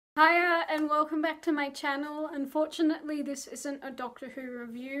Hiya and welcome back to my channel. Unfortunately, this isn't a Doctor Who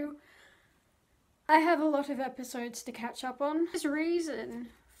review. I have a lot of episodes to catch up on. There's a reason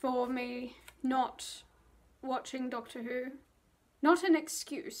for me not watching Doctor Who. Not an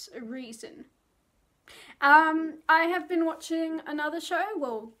excuse, a reason. I have been watching another show,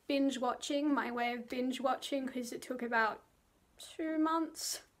 well, binge watching, my way of binge watching, because it took about 2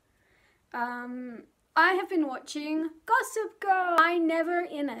 months. I have been watching Gossip Girl. I never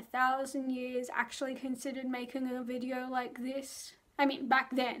in 1,000 years actually considered making a video like this. I mean,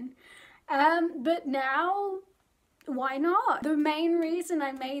 back then. But now, why not? The main reason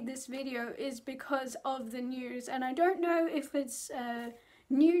I made this video is because of the news, and I don't know if it's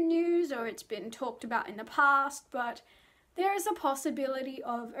new news or it's been talked about in the past, but there is a possibility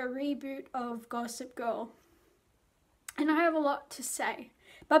of a reboot of Gossip Girl. And I have a lot to say.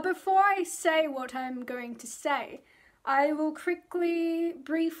 But before I say what I'm going to say, I will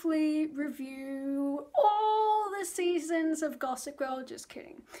briefly review all the seasons of Gossip Girl. Just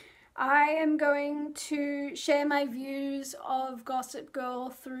kidding. I am going to share my views of Gossip Girl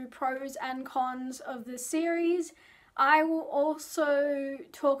through pros and cons of the series. I will also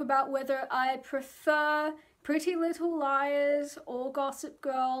talk about whether I prefer Pretty Little Liars or Gossip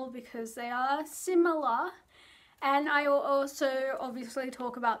Girl because they are similar. And I will also obviously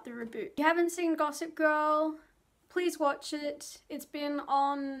talk about the reboot. If you haven't seen Gossip Girl, please watch it. It's been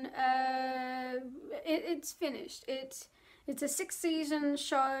on, it's finished. It's a 6-season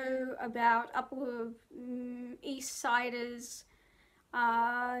show about Upper East Siders,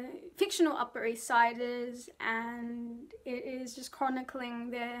 fictional Upper East Siders, and it is just chronicling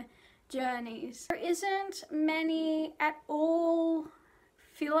their journeys. There isn't many at all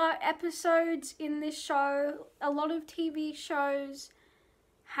filler episodes in this show. A lot of TV shows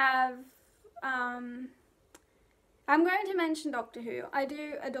have, I'm going to mention Doctor Who. I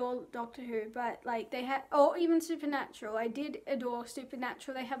do adore Doctor Who, but like they have, or even Supernatural. I did adore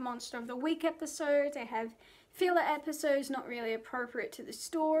Supernatural. They have Monster of the Week episodes, they have filler episodes not really appropriate to the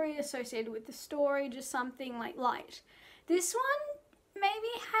story, associated with the story, just something like light. This one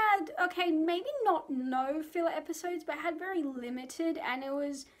maybe had, okay, maybe not no filler episodes, but had very limited, and it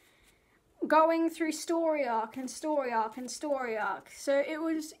was going through story arc and story arc and story arc. So it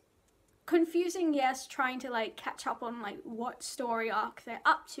was confusing, yes, trying to like catch up on like what story arc they're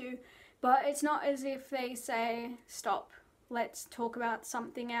up to, but it's not as if they say, stop, let's talk about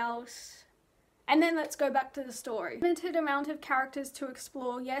something else, and then let's go back to the story. Limited amount of characters to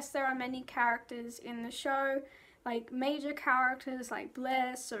explore. Yes, there are many characters in the show, like major characters like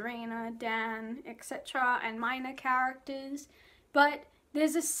Blair, Serena, Dan, etc., and minor characters, but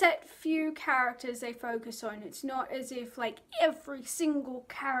there's a set few characters they focus on. It's not as if like every single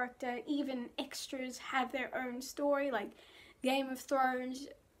character, even extras, have their own story, like Game of Thrones.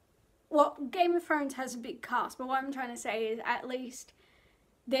 Well, Game of Thrones has a big cast, but what I'm trying to say is at least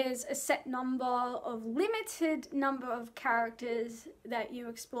there's a set number of limited number of characters that you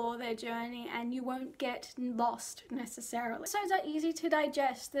explore their journey, and you won't get lost necessarily. Episodes are easy to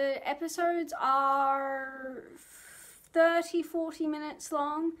digest. The episodes are 30-40 minutes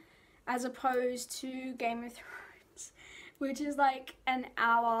long, as opposed to Game of Thrones, which is like an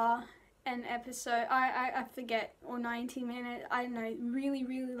hour an episode. I forget, or 90 minutes, I don't know, really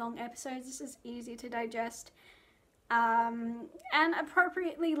long episodes. This is easy to digest. And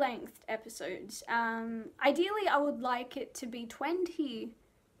appropriately lengthed episodes. Ideally, I would like it to be 20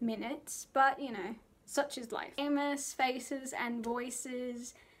 minutes, but you know, such is life. Famous faces and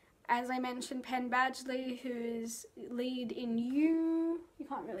voices. As I mentioned, Penn Badgley, who is lead in You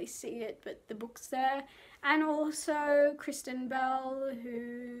can't really see it, but the book's there. And also Kristen Bell,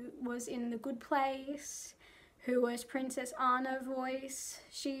 who was in The Good Place, who was Princess Anna voice.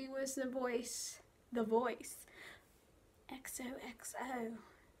 She was the voice. XOXO,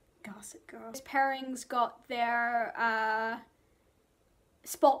 Gossip Girl. These pairings got their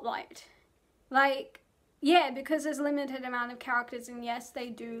spotlight. Like, yeah, because there's a limited amount of characters, and yes, they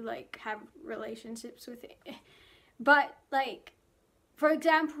do like have relationships with it. But like, for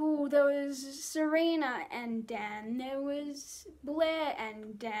example, there was Serena and Dan, there was Blair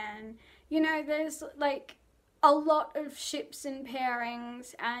and Dan. You know, there's like a lot of ships and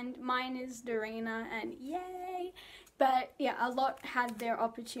pairings, and mine is Dorina, and yay! But yeah, a lot had their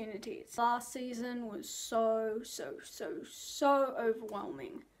opportunities. Last season was so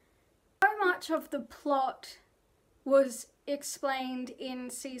overwhelming. So much of the plot was explained in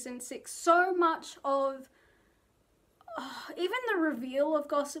season 6. So much of, even the reveal of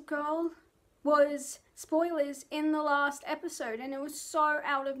Gossip Girl was spoilers in the last episode, and it was so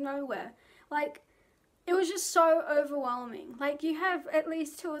out of nowhere. Like, it was just so overwhelming. Like, you have at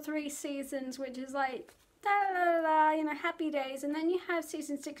least 2 or 3 seasons, which is like, da da da da, you know, happy days. And then you have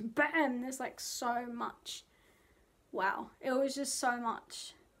season 6, bam, there's like so much. Wow, it was just so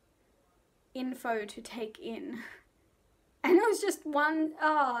much info to take in. And it was just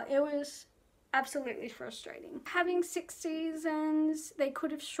it was absolutely frustrating. Having 6 seasons, they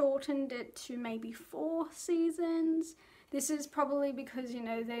could have shortened it to maybe 4 seasons. This is probably because, you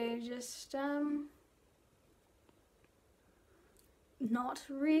know, they're just not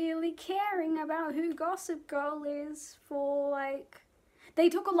really caring about who Gossip Girl is for, like, they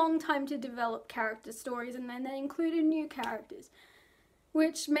took a long time to develop character stories, and then they included new characters,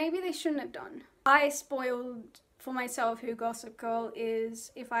 which maybe they shouldn't have done. I spoiled for myself who Gossip Girl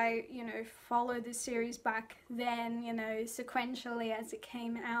is. If I, you know, follow the series back then, you know, sequentially as it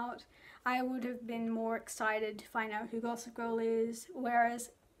came out, I would have been more excited to find out who Gossip Girl is, whereas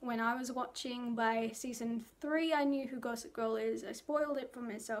when I was watching by season 3, I knew who Gossip Girl is. I spoiled it for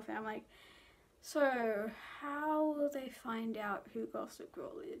myself, and I'm like, so how will they find out who Gossip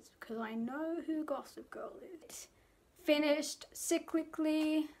Girl is? Because I know who Gossip Girl is. Finished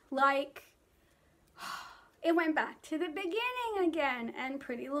cyclically, like, it went back to the beginning again, and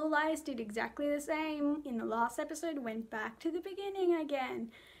Pretty Little Lies did exactly the same. In the last episode, went back to the beginning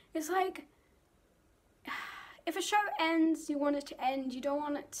again. It's like, if a show ends, you want it to end, you don't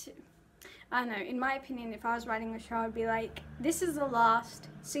want it to... I don't know, in my opinion, if I was writing a show, I'd be like, this is the last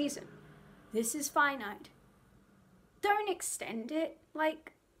season. This is finite. Don't extend it.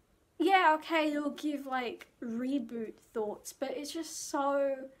 Like, yeah, okay, you'll give, like, reboot thoughts, but it's just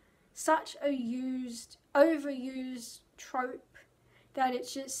such a overused trope that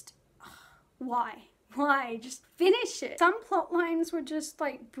it's just, why? Why? Just finish it. Some plot lines were just,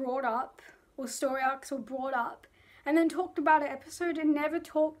 like, brought up, or story arcs were brought up, and then talked about an episode and never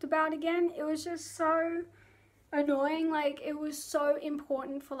talked about again. It was just so annoying. Like, it was so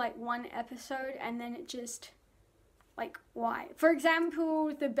important for, like, one episode, and then it just, like, why? For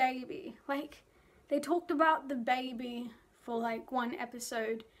example, the baby. Like, they talked about the baby for, like, one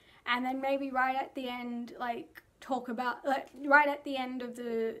episode, and then maybe right at the end, like, talk about, like, right at the end of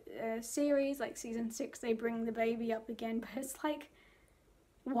the series, like season 6, they bring the baby up again, but it's like,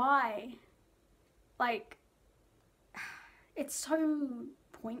 why? Like, it's so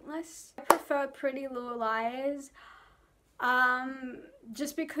pointless. I prefer Pretty Little Liars,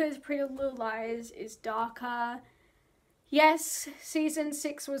 just because Pretty Little Liars is darker. Yes, season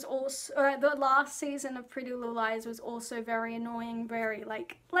 6 was also, the last season of Pretty Little Liars was also very annoying, very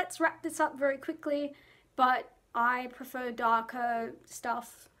like, let's wrap this up very quickly, but I prefer darker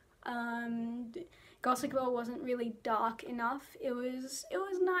stuff. Gossip Girl wasn't really dark enough. It was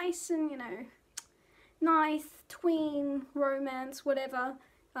nice and, you know, nice tween romance, whatever,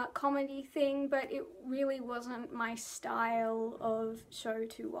 comedy thing, but it really wasn't my style of show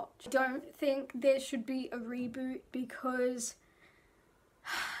to watch. I don't think there should be a reboot because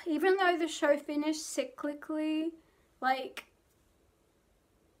even though the show finished cyclically, like,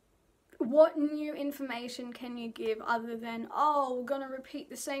 what new information can you give other than, oh, we're gonna repeat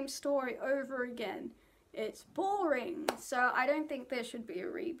the same story over again? It's boring. So I don't think there should be a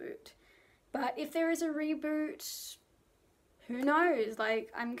reboot. But if there is a reboot, who knows?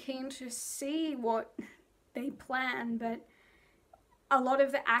 Like, I'm keen to see what they plan, but a lot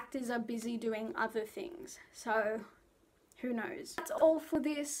of the actors are busy doing other things. So who knows? That's all for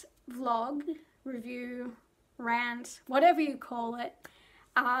this vlog, review, rant, whatever you call it.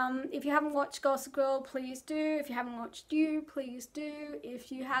 If you haven't watched Gossip Girl, please do. If you haven't watched You, please do.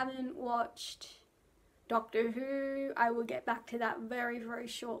 If you haven't watched Doctor Who, I will get back to that very, very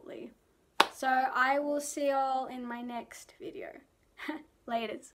shortly. So I will see y'all in my next video. Laters.